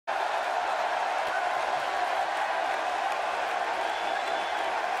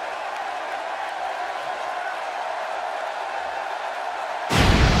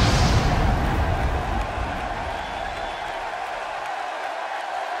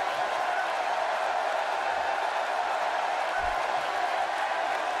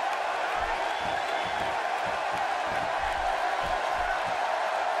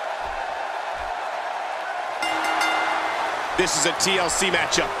This is a TLC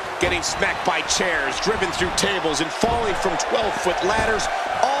matchup. Getting smacked by chairs, driven through tables, and falling from 12-foot ladders.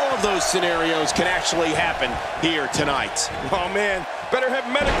 All of those scenarios can actually happen here tonight. Oh, man. Better have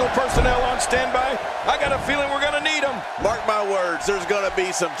medical personnel on standby. I got a feeling we're going to need them. Mark my words, there's going to be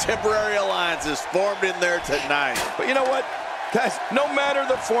some temporary alliances formed in there tonight. But you know what? Guys, no matter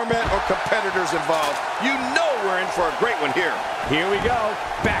the format or competitors involved, you know we're in for a great one here. Here we go,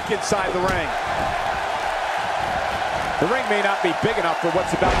 back inside the ring. The ring may not be big enough for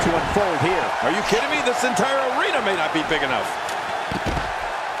what's about to unfold here. Are you kidding me? This entire arena may not be big enough.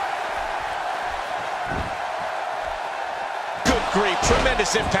 Good grief,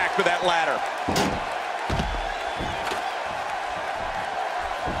 tremendous impact with that ladder.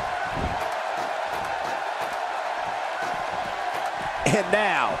 And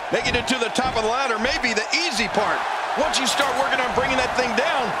now, making it to the top of the ladder may be the easy part. Once you start working on bringing that thing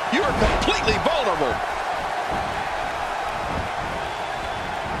down, you are completely vulnerable.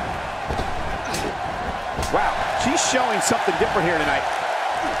 Wow, she's showing something different here tonight.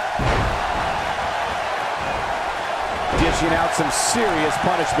 Dishing out some serious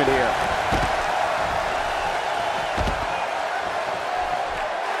punishment here.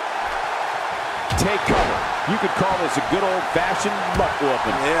 Take cover. You could call this a good old-fashioned butt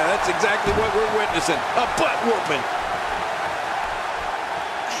whooping. Yeah, that's exactly what we're witnessing. A butt whooping.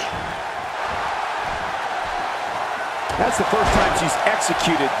 That's the first time she's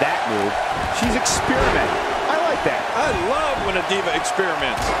executed that move. She's experimenting. I like that. I love when a diva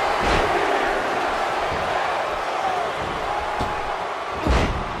experiments.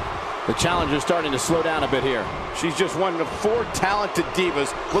 The challenger's starting to slow down a bit here. She's just one of 4 talented divas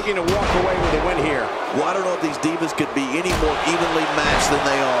looking to walk away with a win here. Well, I don't know if these divas could be any more evenly matched than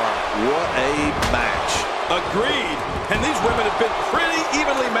they are. What a match. Agreed. And these women have been pretty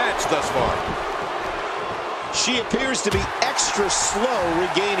evenly matched thus far. She appears to be extra slow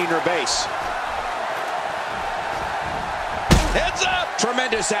regaining her base. Heads up!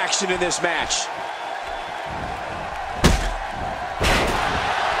 Tremendous action in this match.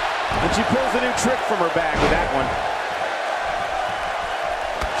 And she pulls a new trick from her bag with that one.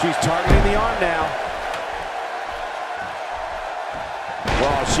 She's targeting the arm now.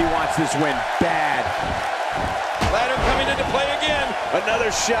 Well, she wants this win bad. Ladder coming into play again.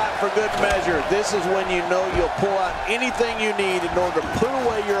 Another shot for good measure. This is when you know you'll pull out anything you need in order to put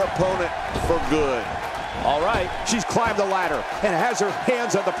away your opponent for good. All right, she's climbed the ladder and has her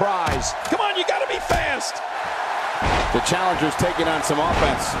hands on the prize. Come on, you gotta be fast. The challenger's taking on some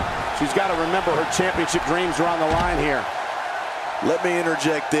offense. She's got to remember her championship dreams are on the line here. Let me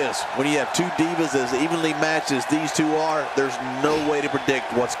interject this. When you have 2 divas as evenly matched as these 2 are, there's no way to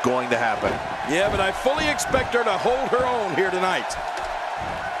predict what's going to happen. Yeah, but I fully expect her to hold her own here tonight.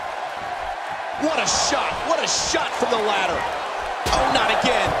 What a shot! What a shot from the ladder! Oh, not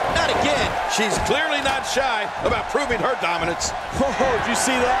again! Not again! She's clearly not shy about proving her dominance. Oh, did you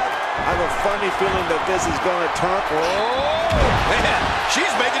see that? I have a funny feeling that this is going to turn. Oh, man,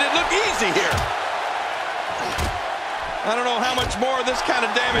 she's making it look easy here. I don't know how much more of this kind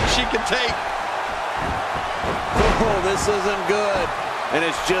of damage she can take. Oh, this isn't good. And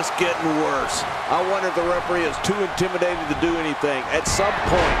it's just getting worse. I wonder if the referee is too intimidated to do anything. At some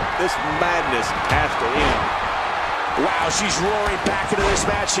point, this madness has to end. Wow, she's roaring back into this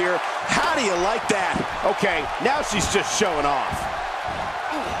match here. How do you like that? Okay, now she's just showing off.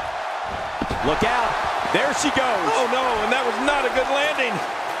 Look out. There she goes. Oh, no, and that was not a good landing.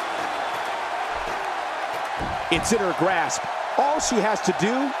 It's in her grasp. All she has to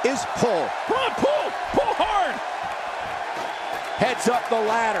do is pull. Come on, pull. Pull hard. Heads up the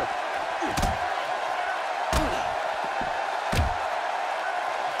ladder.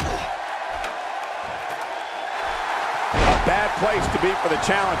 Bad place to be for the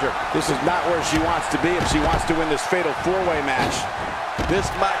challenger. This is not where she wants to be if she wants to win this fatal 4-way match. This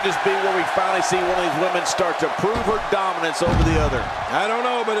might just be where we finally see one of these women start to prove her dominance over the other. I don't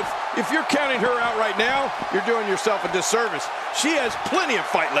know, but if you're counting her out right now, you're doing yourself a disservice. She has plenty of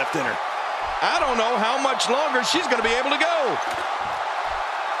fight left in her. I don't know how much longer she's going to be able to go.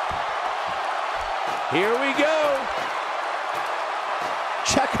 Here we go.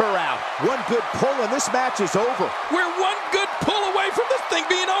 Check her out. One good pull and this match is over. We're one good pull away from this thing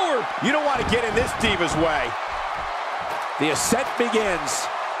being over. You don't want to get in this diva's way. The ascent begins.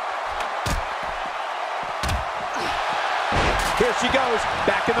 Here she goes,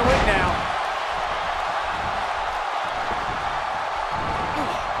 back in the ring now.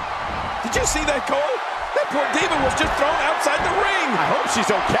 Did you see that, Cole? That poor diva was just thrown outside the ring. I hope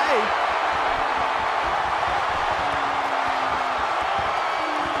she's okay.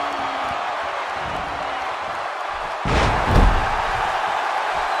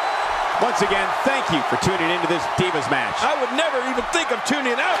 Once again, thank you for tuning into this Divas match. I would never even think of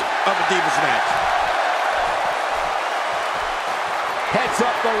tuning out of a Divas match. Heads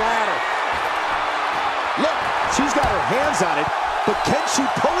up the ladder. Look, she's got her hands on it, but can she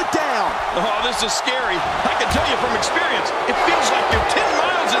pull it down? Oh, this is scary. I can tell you from experience, it feels like you're 10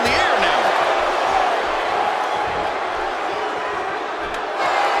 miles in the air now.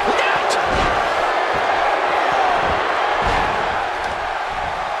 Look out!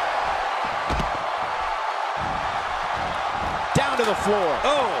 Down to the floor.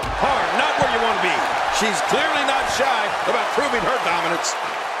 Oh, hard, not where you want to be. She's clearly not shy about proving her dominance.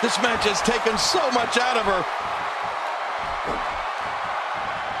 This match has taken so much out of her.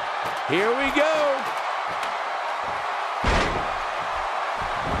 Here we go.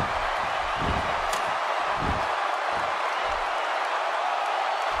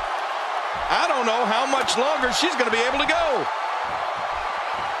 I don't know how much longer she's going to be able to go.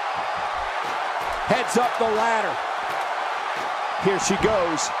 Heads up the ladder. Here she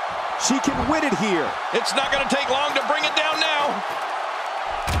goes. She can win it here. It's not going to take long to bring it down now.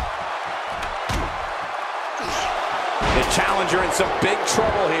 The challenger in some big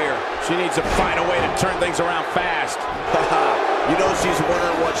trouble here. She needs to find a way to turn things around fast. You know she's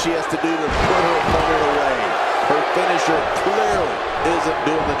wondering what she has to do to put her opponent away. Her finisher clearly isn't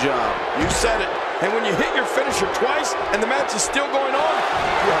doing the job. You said it. And when you hit your finisher twice and the match is still going on,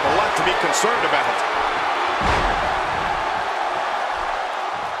 you have a lot to be concerned about.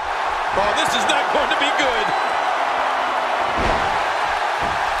 Oh, this is not going to be good.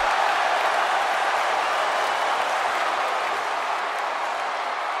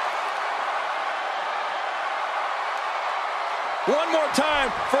 One more time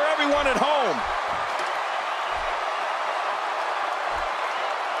for everyone at home.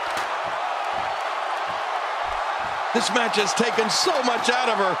 This match has taken so much out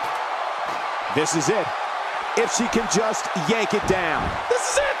of her. This is it. If she can just yank it down. This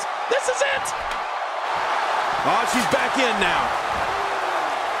is it. This is it. Oh, she's back in now.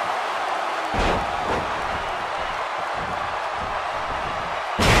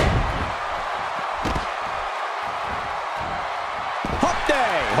 Hump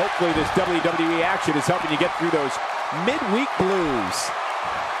day. Hopefully this WWE action is helping you get through those midweek blues.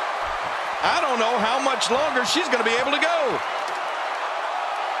 I don't know how much longer she's going to be able to go.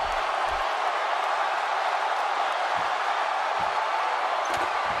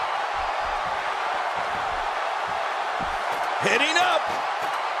 Hitting up.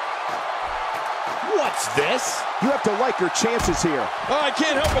 What's this? You have to like her chances here. Oh, I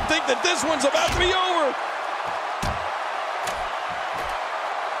can't help but think that this one's about to be over.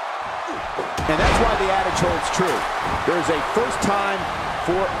 And that's why the adage holds true. There's a first time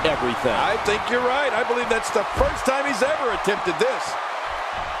for everything. I think you're right. I believe that's the first time he's ever attempted this.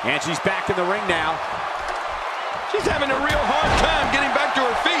 And she's back in the ring now. She's having a real hard time getting back to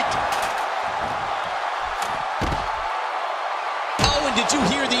her feet. Oh, and did you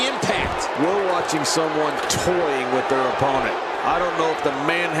hear the impact? We're watching someone toying with their opponent. I don't know if the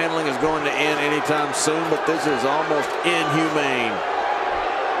manhandling is going to end anytime soon, but this is almost inhumane.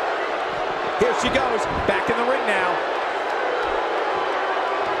 Here she goes, back in the ring now.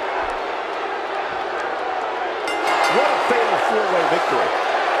 What a fatal four-way victory.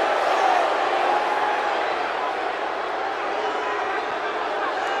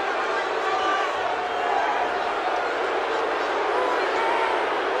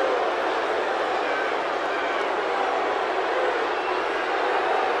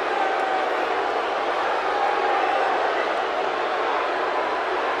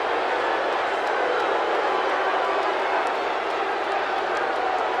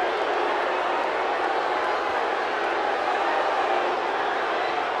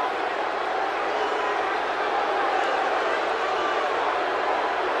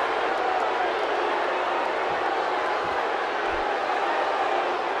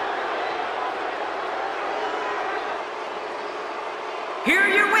 Here are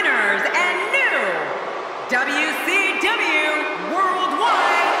your winners and new WCW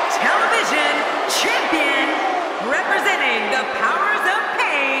Worldwide Television Champion, representing the Powers of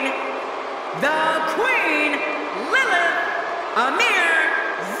Pain, the Queen, Lilith Amir.